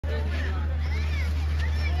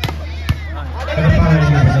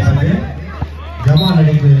Jamal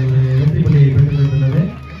அடிக்கு வெற்றி புள்ளியை பெற்றுள்ளது.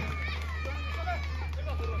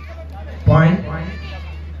 Point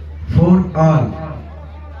 4 all.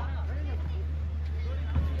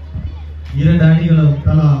 இரண்டு அணிகளும்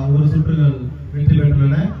தலா ஒரு சுற்றுகள் வெற்றி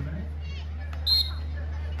பெற்றுள்ளன.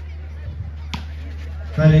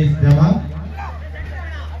 சர்வீஸ் ஜமால்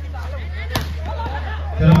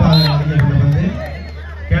சிறப்பாக அடிக்கப்பட்டது.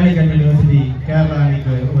 கேலிக்கட் யூனிவர்சிட்டி கேரளா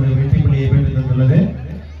அணிக்கு ஒரு வெற்றி புள்ளியை பெற்று தந்துள்ளது.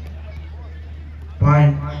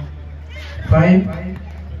 பாயிண்ட்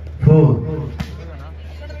 5-4.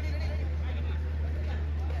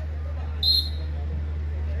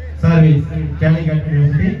 சர்வீஸ் கேலிக்கட்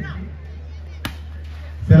யூனிவர்சிட்டி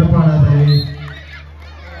சிறப்பான service.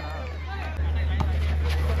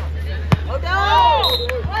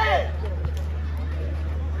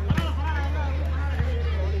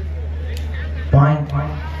 Point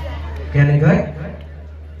Calicut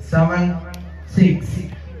 7-6.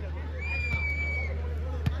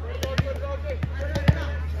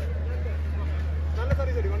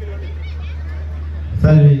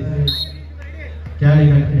 Service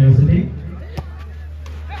Calicut University.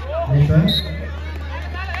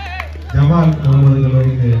 Jamal Vs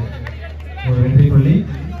Kerala ஒரு வெற்றி புள்ளி.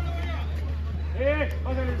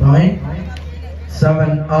 Point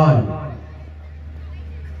 7 all.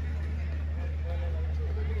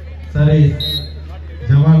 Service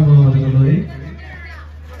Jamal Vs Kerala.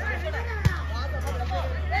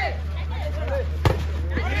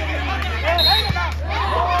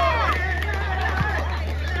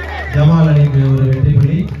 Jamal அணிக்கு ஒரு வெற்றி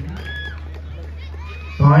புள்ளி.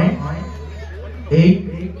 Point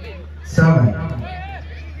 8-7.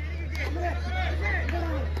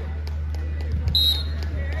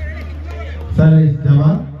 Service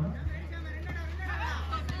Jamal.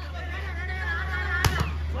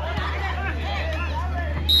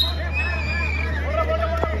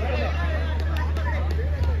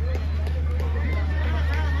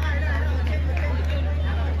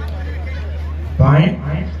 Point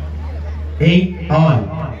 8 all.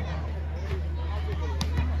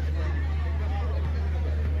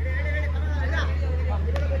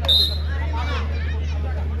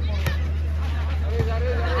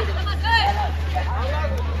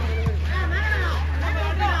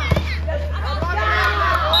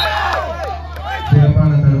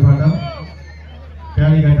 சிறப்பான தடுப்பாட்டம்.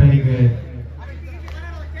 கேலிக்கட் அணிக்கு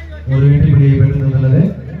ஒரு வெற்றி புள்ளியை பெற்று தந்துள்ளது.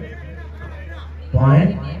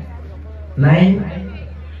 பாயிண்ட்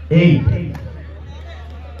 9-8.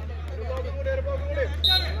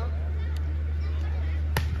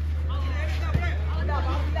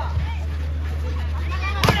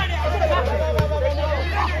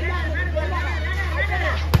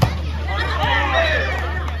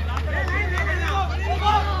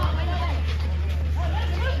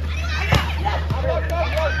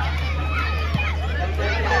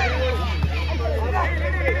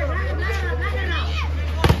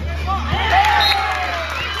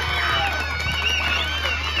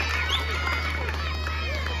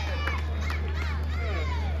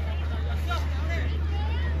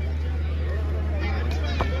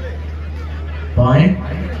 Point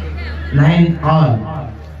 9 all.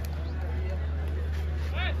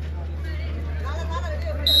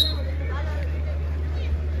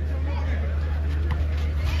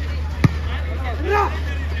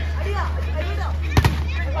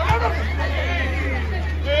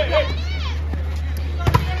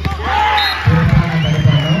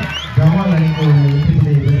 Jamal அணிக்கு ஒரு வெற்றி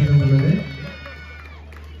புள்ளியை பெற்று தந்துள்ளது.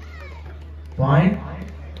 Point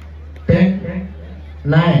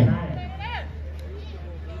 10-9.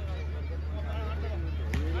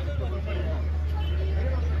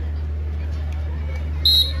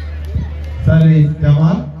 Service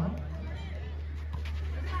Jamal.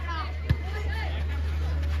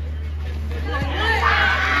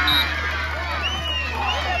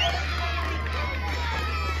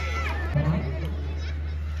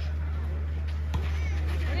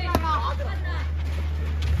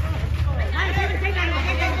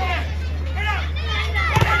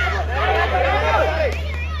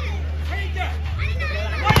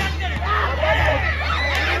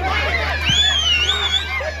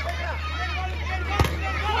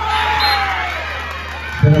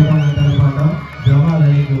 சிறப்பான தடுப்பாட்டம். ஜமால்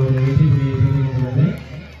அணிக்கு ஒரு வெற்றி புள்ளியை பெற்று தந்துள்ளது.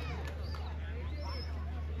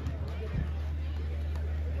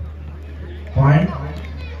 Point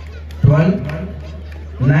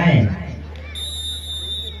 12-9.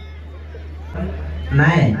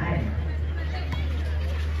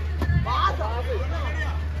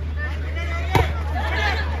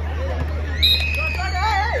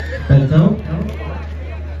 Touchdown.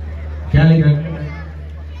 Calicut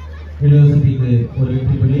யூனிவர்சிட்டிக்கு ஒரு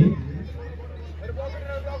வெற்றி புள்ளி.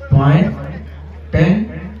 பாயிண்ட்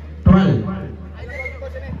 10-12.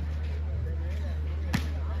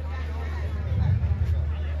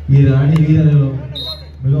 இரு அணி வீரர்களும்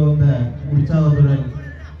மிகுந்த உற்சாகத்துடன்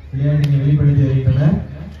விளையாட்டினை வெளிப்படுத்தி வருகின்றனர்.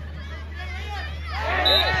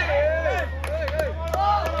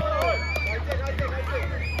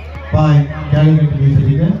 பாயிண்ட் கேலிக்கட்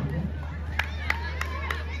யூனிவர்சிட்டிக்கு.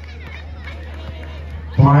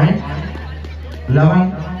 Point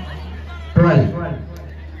 11-12.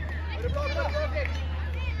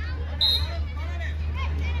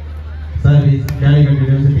 Service Calicut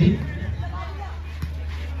university.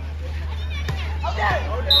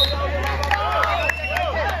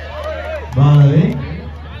 பாலவே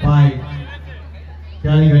point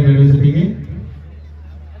Calicut யூனிவர்சிட்டிக்கு.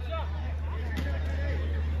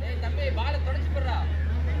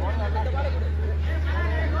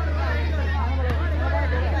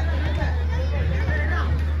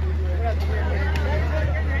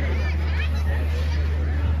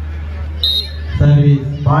 Service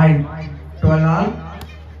point 12 all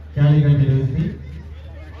Calicut University.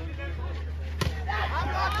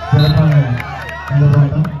 சிறப்பான இந்த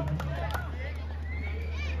bottom.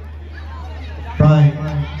 Point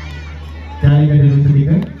Calicut University.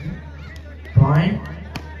 Point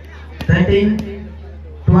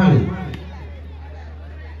 13-12.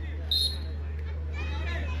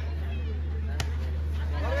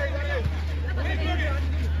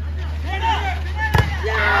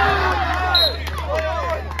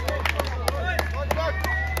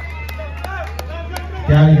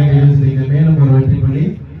 Calicut University மேலும் ஒரு வெற்றி புள்ளி.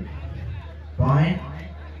 Point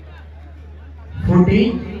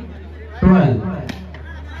 14-12.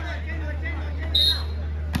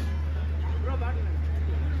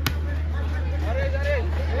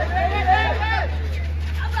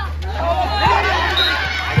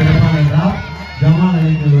 ஜமால்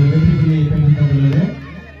அணிக்கு ஒரு வெற்றி புள்ளியை பெற்றுத் தந்துள்ளது.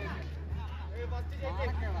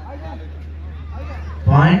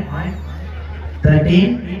 Point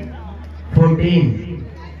 13-14.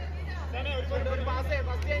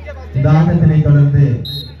 இந்த ஆட்டத்தினை தொடர்ந்து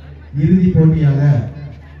இறுதி போட்டியாக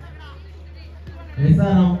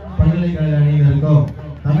எஸ்ஆர்எம் பல்கலைக்கழக அணியினருக்கும்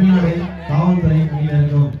தமிழ்நாடு காவல்துறை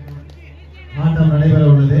அணியினருக்கும் ஆட்டம் நடைபெற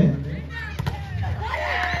உள்ளது.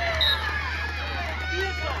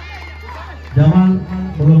 ஜமால்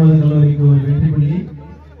முகமது கல்லூரிக்கு ஒரு வெற்றி புள்ளி.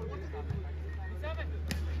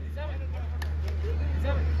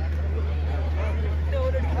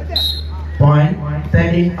 Point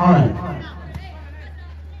 13 all.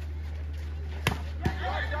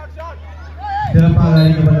 சிறப்பாக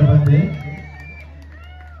அளிக்கப்பட்ட பந்து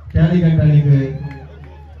கேலிக்கட் அணிக்கு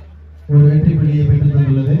ஒரு வெற்றி புள்ளியை பெற்றுத்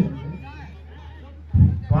தந்துள்ளது.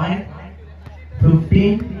 Point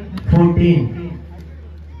 15-14.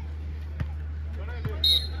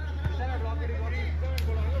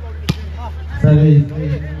 சர்வீஸ்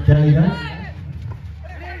கேலிக்கட்.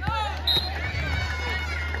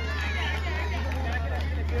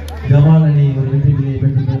 ஜமால் அணி ஒரு வெற்றி புள்ளியை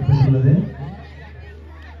பெற்றுள்ளது.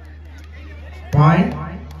 Point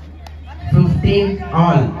 15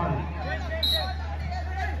 all.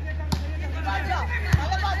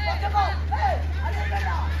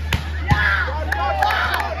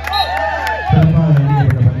 சிறப்பாக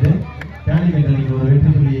அடிக்கப்பட்ட பந்து கேலிக்கட் அணிக்கு ஒரு வெற்றி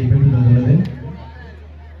புள்ளியை பெற்றுத் தந்துள்ளது.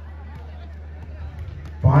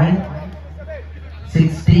 Point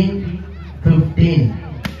 16-15.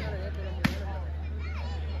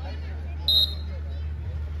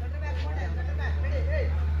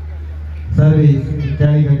 Service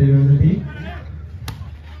Calicut university.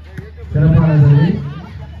 சிறப்பான சர்வீஸ்.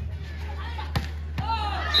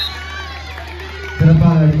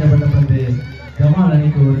 சிறப்பாக அடிக்கப்பட்ட பந்து ஜமால்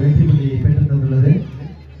அணிக்கு ஒரு வெற்றி புள்ளியை பெற்றுத் தந்துள்ளது.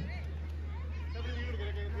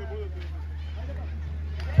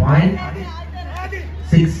 Point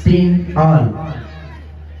 16 all.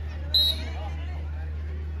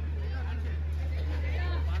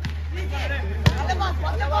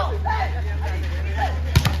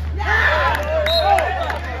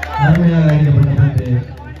 அருமையாக அடிக்கப்பட்ட பந்து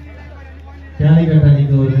கேலிக்கட்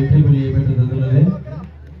அணிக்கு ஒரு வெற்றி புள்ளியை பெற்றுத் தந்துள்ளது.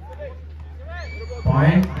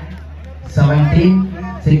 Point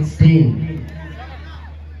 17-16.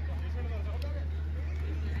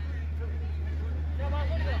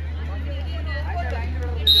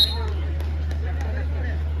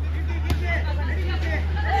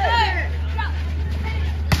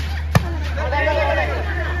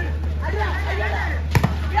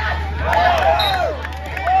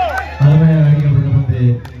 அருமையாக அடிக்கப்பட்ட பந்து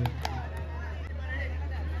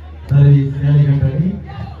சர்வீஸ் கேலிக்கட் அணி.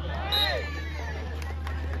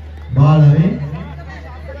 பாலவே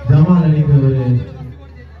ஜமால் அணிக்கு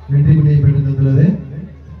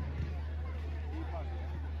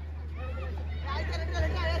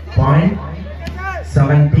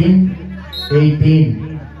 18.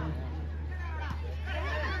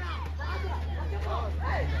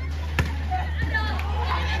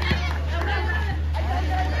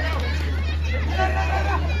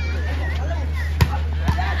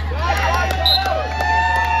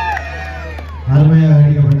 அருமையாக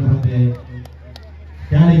அடிக்கப்பட்ட பந்து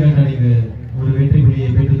கேலிகட் அணிக்கு ஒரு வெற்றி புள்ளியை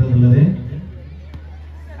பெற்றுத் தந்துள்ளது.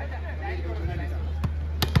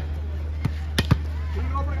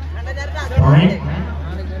 Point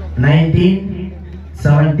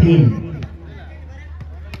 19-17.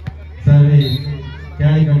 Service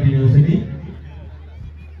Calicut University.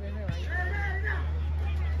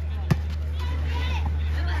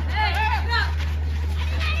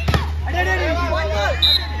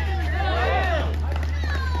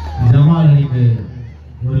 Jamal அணிக்கு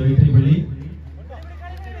ஒரு வெற்றி புள்ளி.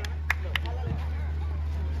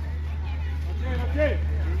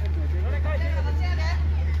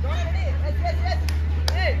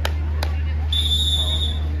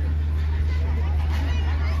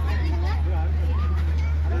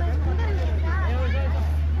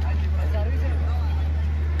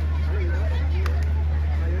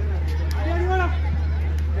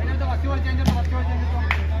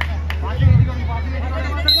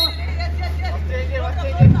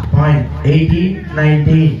 Point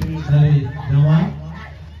 18-19. Service Jamal.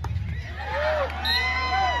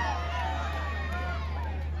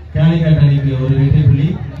 Calicut அணிக்கு ஒரு வெற்றி புள்ளி.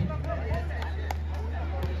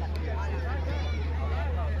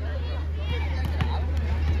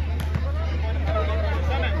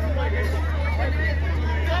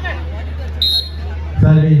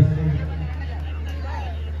 Service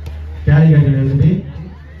Calicut University.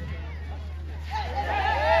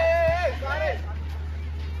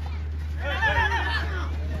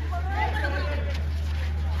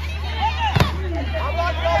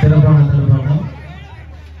 சிறப்பான தடுப்பாட்டம்.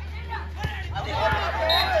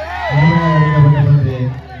 அடிக்கப்பட்ட பந்து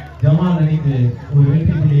ஜமால் அணிக்கு ஒரு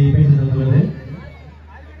வெற்றி புள்ளியை பெற்றுத் தந்துள்ளது.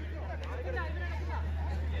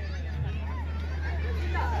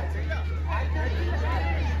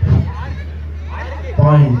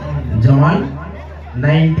 Point Jamal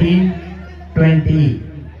 19-20.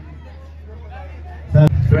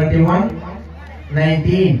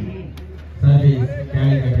 21-19. Service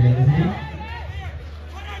Calicut University.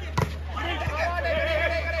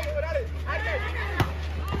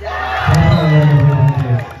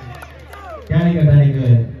 Calicut அணிக்கு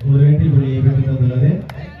ஒரு வெற்றி புள்ளியை பெற்றுத் தந்துள்ளது.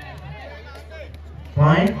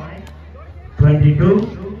 Point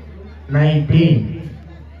 22-19.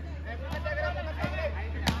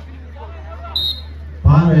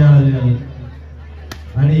 பார்வையாளர்கள்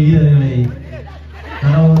அணி வீரர்களை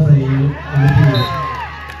கரவோசையில் எழுப்பி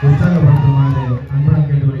உற்சாகப்படுத்துமாறு அன்புடன்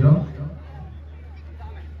கேட்டுக்கொள்கிறோம்.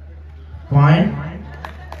 Point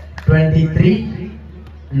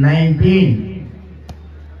 23-19.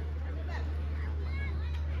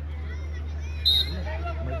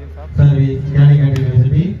 Service Calicut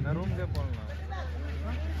University.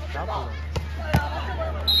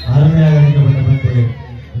 அருமையாக அடிக்கப்பட்ட பந்து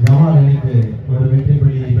ஜமால் அணிக்கு ஒரு வெற்றி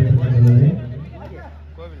புள்ளியை பெற்றுத் தந்துள்ளது.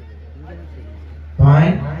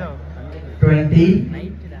 Point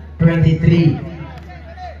 20-23.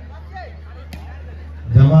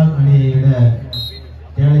 ஜமால் அணியை விட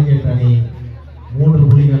கேலிக்கட் அணி 3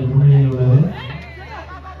 புள்ளிகள் முன்னிலையில் உள்ளது.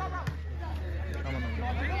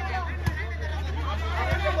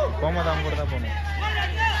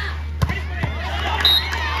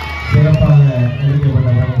 சிறப்பாக அடிக்கப்பட்ட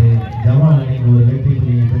பந்து ஜமால் அணிக்கு ஒரு வெற்றி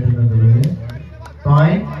புள்ளியை பெற்றுத் தந்துள்ளது.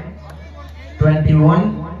 Point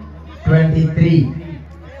 21-23.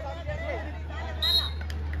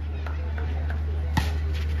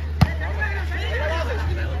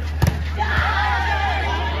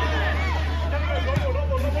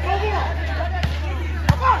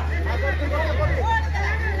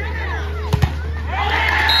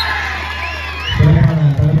 சிறப்பான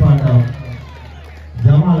தடுப்பாட்டம்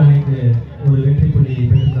ஜமால் அணிக்கு ஒரு வெற்றி புள்ளியை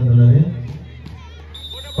பெற்றுத் தந்துள்ளது.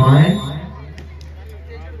 Point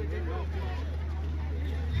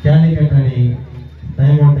கேலிக்கட் அணி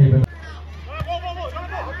டைம் அவுட்டை பெற்று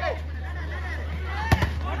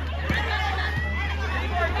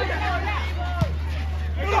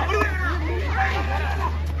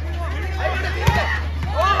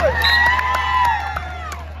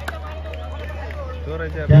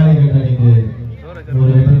கேலிக்கட் அணிக்கு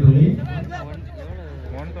ஒரு வெற்றி புள்ளி.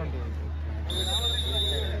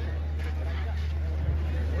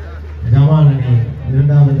 ஜமால் அணி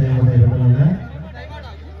இரண்டாவது டைம் அவுட்டை பெற்றுள்ளனர்.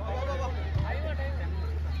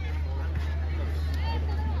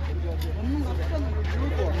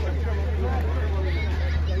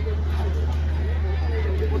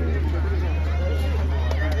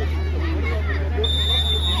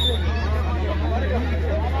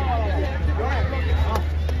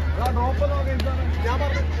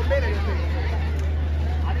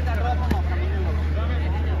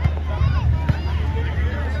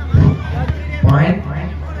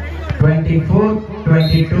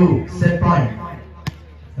 24-22. Set point.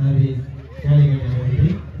 சர்வீஸ் கேலிக்கட் வெற்றி.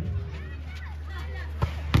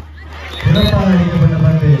 சிறப்பாக அடிக்கப்பட்ட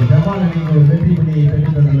பந்து ஜமால் அணிக்கு ஒரு வெற்றி புள்ளியை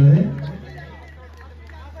பெற்றுத் தந்துள்ளது.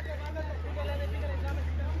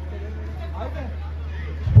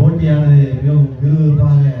 போட்டியானது மிகவும்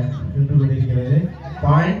விறுவிறுப்பாக சென்று கொண்டிருக்கிறது.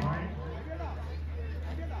 Point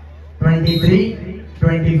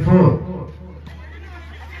 23-24.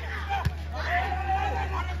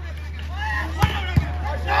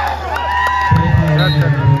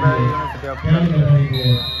 கேலிக்கட் அணிக்கு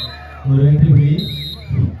ஒரு வெற்றி புள்ளி.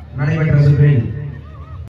 நடைபெற்ற